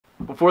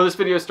Before this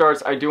video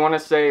starts, I do want to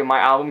say my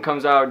album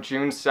comes out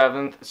June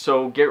 7th,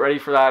 so get ready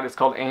for that. It's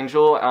called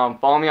Angel.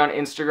 Follow me on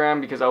Instagram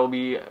because I will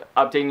be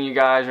updating you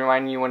guys,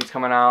 reminding you when it's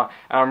coming out.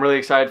 And I'm really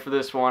excited for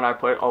this one. I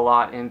put a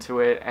lot into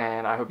it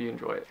and I hope you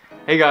enjoy it.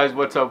 Hey guys,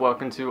 what's up?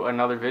 Welcome to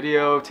another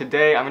video.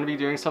 Today I'm going to be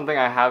doing something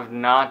I have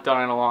not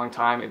done in a long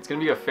time. It's going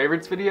to be a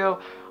favorites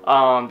video.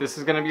 This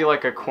is going to be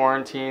like a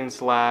quarantine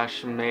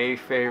 / May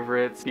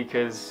favorites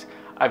because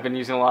I've been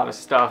using a lot of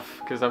stuff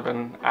because I've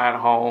been at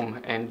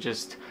home and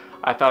just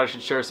I thought I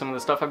should share some of the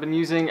stuff I've been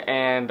using.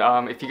 And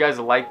if you guys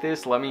like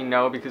this, let me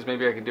know because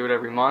maybe I can do it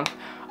every month.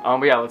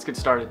 But yeah, let's get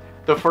started.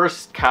 The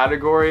first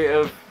category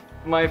of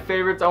my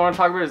favorites I want to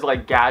talk about is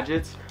like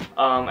gadgets.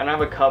 And I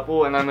have a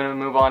couple, and I'm going to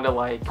move on to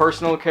like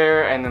personal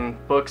care and then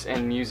books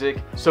and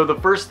music. So the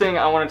first thing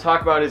I want to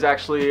talk about is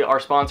actually our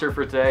sponsor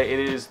for today. It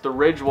is the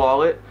Ridge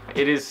wallet.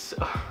 It is,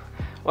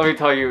 let me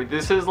tell you,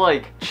 this has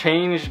like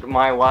changed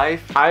my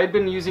life. I had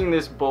been using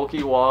this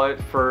bulky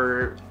wallet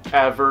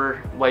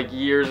forever, like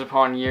years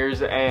upon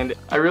years, and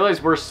I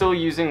realized we're still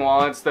using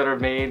wallets that are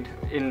made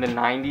in the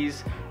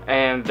 90s,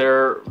 and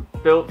they're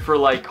built for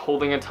like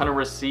holding a ton of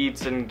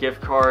receipts and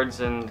gift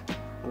cards and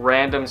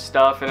random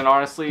stuff, and it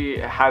honestly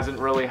hasn't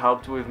really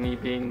helped with me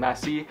being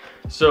messy.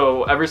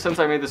 So ever since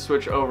I made the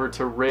switch over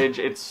to Ridge,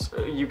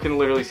 you can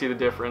literally see the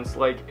difference.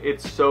 Like,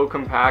 it's so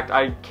compact.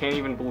 I can't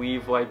even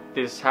believe like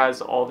this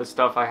has all the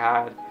stuff I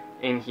had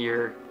in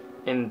here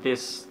in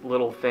this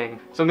little thing.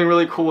 Something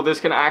really cool, this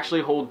can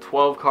actually hold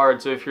 12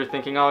 cards. So if you're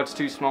thinking, oh, it's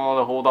too small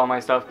to hold all my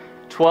stuff,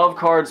 12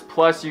 cards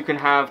plus you can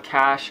have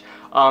cash.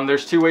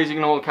 There's two ways you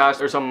can hold cash.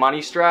 There's a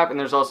money strap and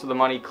there's also the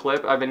money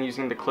clip. I've been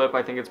using the clip.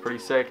 I think it's pretty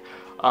sick.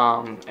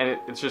 And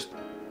it's just,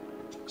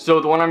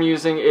 so the one I'm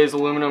using is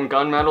aluminum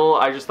gunmetal.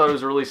 I just thought it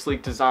was a really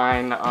sleek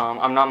design.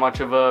 I'm not much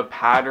of a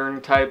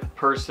pattern type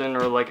person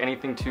or like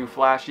anything too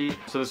flashy,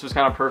 so this was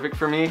kind of perfect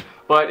for me.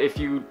 But if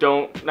you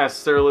don't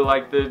necessarily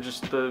like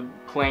just the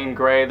plain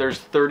gray, there's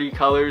 30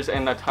 colors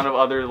and a ton of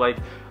other like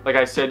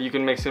I said, you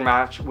can mix and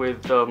match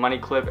with the money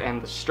clip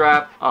and the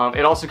strap.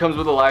 It also comes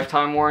with a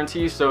lifetime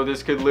warranty, so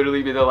this could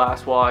literally be the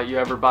last wallet you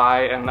ever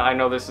buy, and I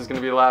know this is going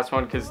to be the last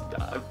one because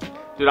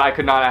dude, I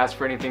could not ask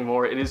for anything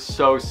more. It is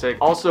so sick.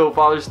 Also,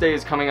 Father's Day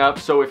is coming up,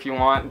 so if you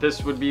want,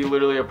 this would be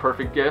literally a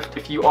perfect gift.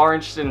 If you are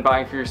interested in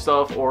buying for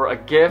yourself or a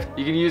gift,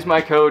 you can use my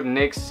code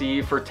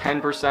NICC for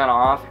 10%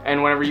 off.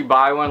 And whenever you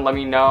buy one, let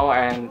me know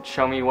and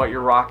show me what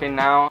you're rocking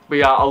now. But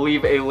yeah, I'll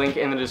leave a link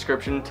in the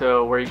description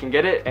to where you can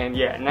get it. And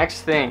yeah,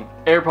 next thing,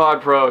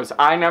 AirPod Pros.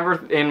 I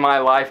never in my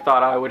life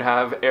thought I would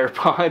have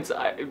AirPods.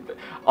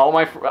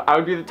 I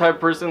would be the type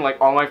of person, like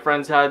all my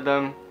friends had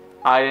them,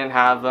 I didn't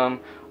have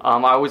them.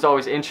 I was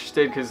always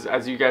interested because,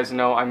 as you guys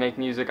know, I make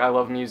music, I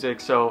love music,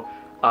 so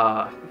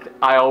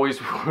I always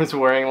was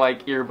wearing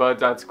like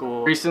earbuds at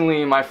school.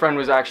 Recently, my friend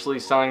was actually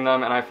selling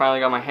them and I finally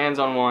got my hands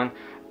on one,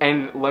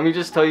 and let me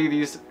just tell you,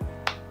 these,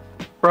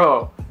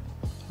 bro,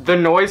 the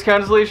noise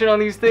cancellation on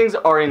these things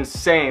are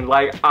insane.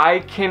 Like, I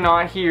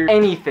cannot hear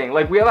anything.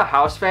 Like, we have a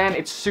house fan,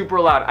 it's super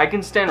loud. I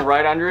can stand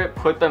right under it,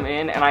 put them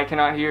in, and I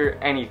cannot hear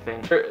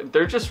anything.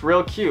 They're just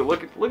real cute.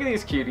 Look at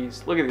these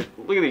cuties. Look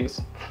at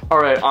these. All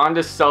right, on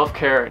to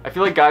self-care. I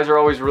feel like guys are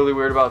always really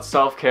weird about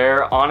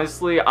self-care.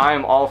 Honestly, I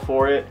am all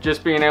for it.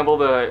 Just being able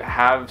to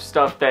have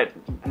stuff that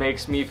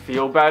makes me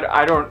feel bad.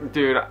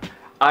 Dude,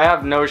 I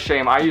have no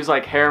shame. I use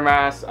like hair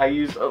masks. I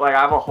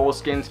have a whole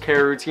skin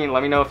care routine.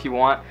 Let me know if you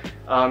want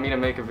me to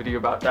make a video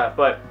about that.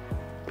 But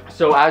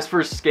so as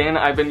for skin,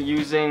 I've been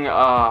using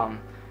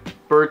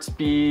Burt's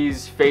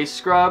Bees face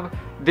scrub.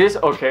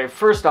 Okay,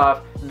 first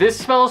off, this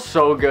smells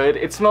so good.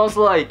 It smells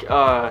like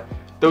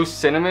those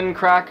cinnamon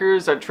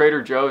crackers at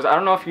Trader Joe's. I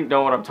don't know if you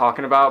know what I'm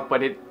talking about,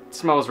 but it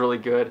smells really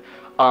good.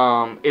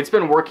 It's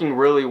been working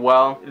really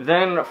well.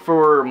 Then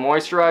for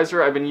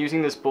moisturizer, I've been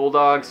using this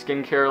Bulldog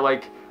skincare,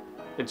 like,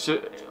 it's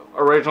just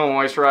original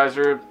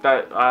moisturizer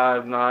that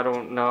I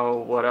don't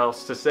know what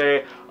else to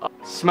say.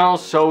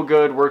 Smells so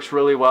good, works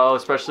really well,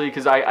 especially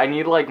because I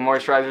need like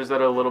moisturizers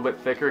that are a little bit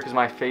thicker because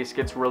my face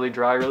gets really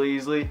dry really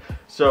easily.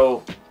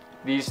 So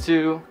these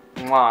two,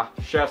 mwah,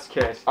 chef's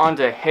kiss. On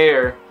to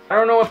hair. I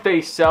don't know if they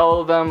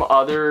sell them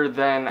other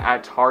than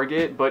at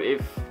Target, but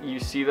if you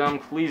see them,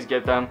 please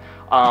get them.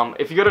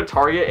 If you go to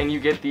Target and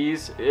you get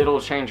these,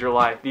 it'll change your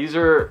life.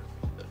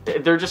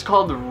 They're just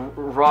called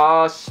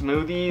raw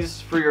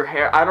smoothies for your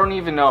hair. I don't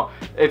even know.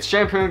 It's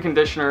shampoo and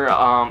conditioner,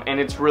 and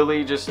it's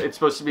really just, it's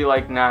supposed to be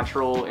like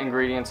natural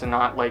ingredients and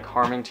not like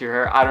harming to your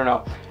hair. I don't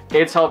know.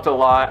 It's helped a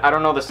lot. I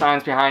don't know the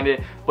science behind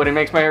it, but it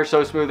makes my hair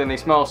so smooth and they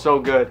smell so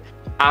good.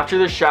 After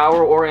the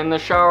shower or in the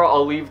shower,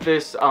 I'll leave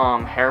this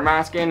hair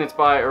mask in. It's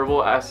by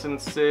Herbal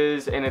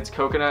Essences and it's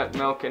coconut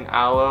milk and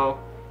aloe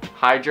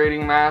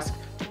hydrating mask.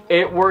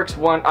 It works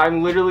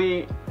I'm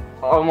literally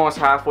almost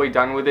halfway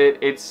done with it.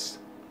 It's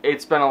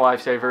been a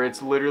lifesaver.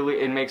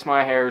 It makes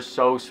my hair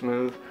so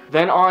smooth.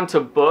 Then on to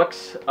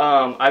books.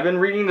 I've been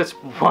reading this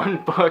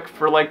one book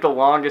for like the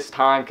longest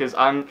time because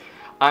I'm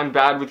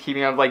bad with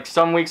keeping up. Like,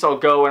 some weeks I'll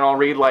go and I'll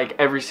read like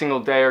every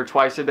single day or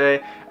twice a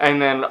day, and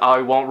then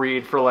I won't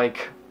read for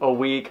like a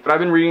week. But I've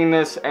been reading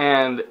this,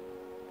 and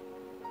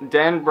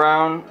Dan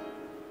Brown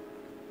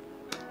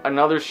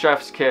another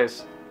Chef's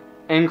Kiss.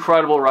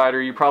 Incredible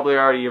writer. You probably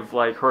already have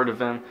like heard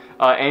of him.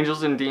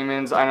 Angels and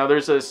Demons. I know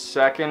there's a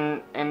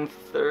second and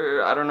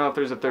third. I don't know if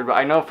there's a third, but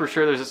I know for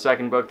sure there's a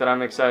second book that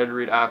I'm excited to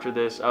read after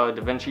this. Da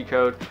Vinci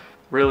Code.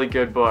 Really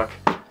good book.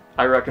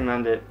 I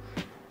recommend it.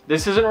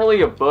 This isn't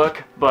really a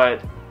book,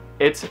 but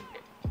it's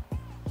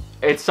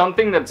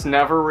something that's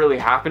never really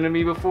happened to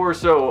me before.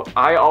 So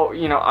I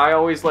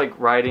always like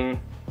writing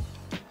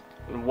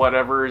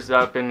whatever is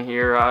up in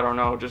here. I don't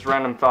know, just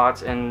random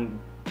thoughts and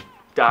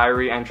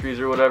diary entries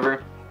or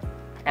whatever.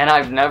 And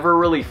I've never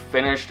really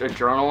finished a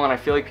journal, and I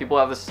feel like people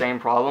have the same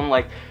problem.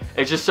 Like,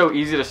 it's just so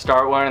easy to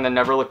start one and then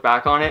never look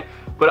back on it.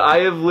 But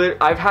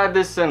I've had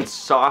this since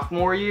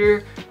sophomore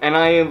year, and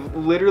I have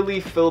literally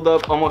filled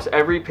up almost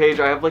every page.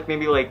 I have like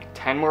maybe like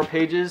 10 more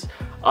pages,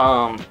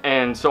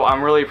 and so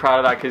I'm really proud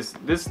of that, because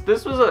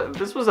this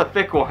was a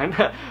thick one.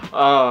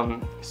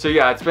 So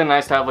yeah, it's been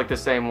nice to have like the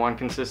same one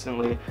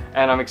consistently,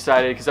 and I'm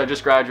excited because I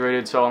just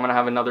graduated, so I'm gonna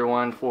have another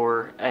one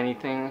for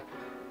anything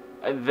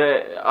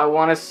that I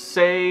want to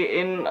say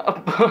in a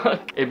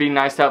book. It'd be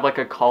nice to have like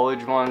a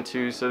college one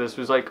too, so this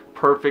was like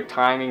perfect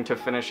timing to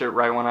finish it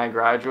right when I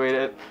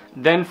graduated.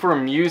 Then for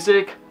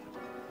music,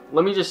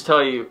 let me just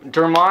tell you,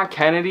 Dermot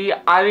Kennedy,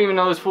 I didn't even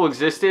know this fool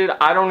existed.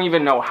 I don't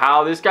even know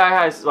how. This guy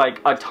has like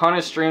a ton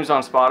of streams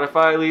on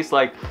Spotify, at least.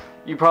 Like,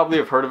 you probably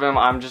have heard of him.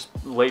 I'm just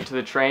late to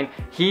the train.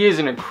 He is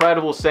an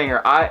incredible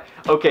singer.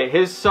 Okay,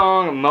 his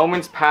song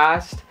Moments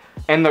Past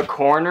and The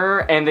Corner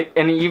and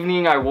An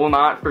Evening I Will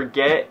Not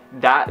Forget,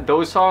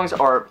 those songs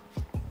are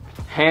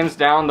hands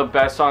down the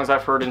best songs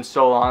I've heard in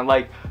so long.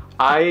 Like,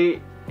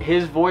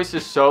 his voice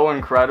is so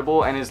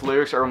incredible and his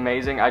lyrics are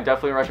amazing. I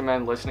definitely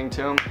recommend listening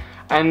to him.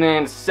 And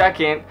then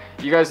second,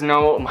 you guys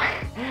know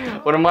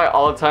one of my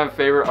all-time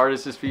favorite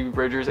artists is Phoebe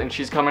Bridgers, and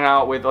she's coming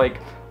out with like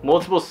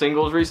multiple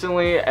singles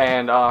recently,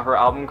 and her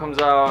album comes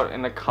out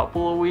in a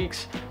couple of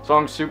weeks, so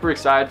I'm super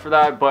excited for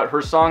that. But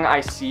her song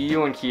I See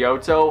You in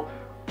Kyoto,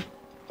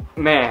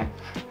 man,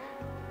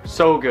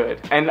 so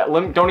good. And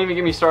don't even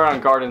get me started on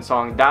Garden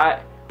Song.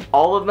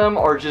 All of them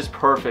are just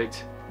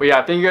perfect. But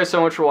yeah, thank you guys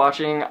so much for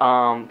watching.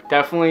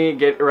 Definitely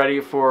get ready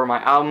for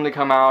my album to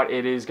come out.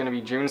 It is going to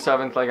be June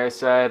 7th, like I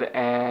said.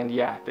 And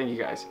yeah, thank you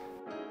guys.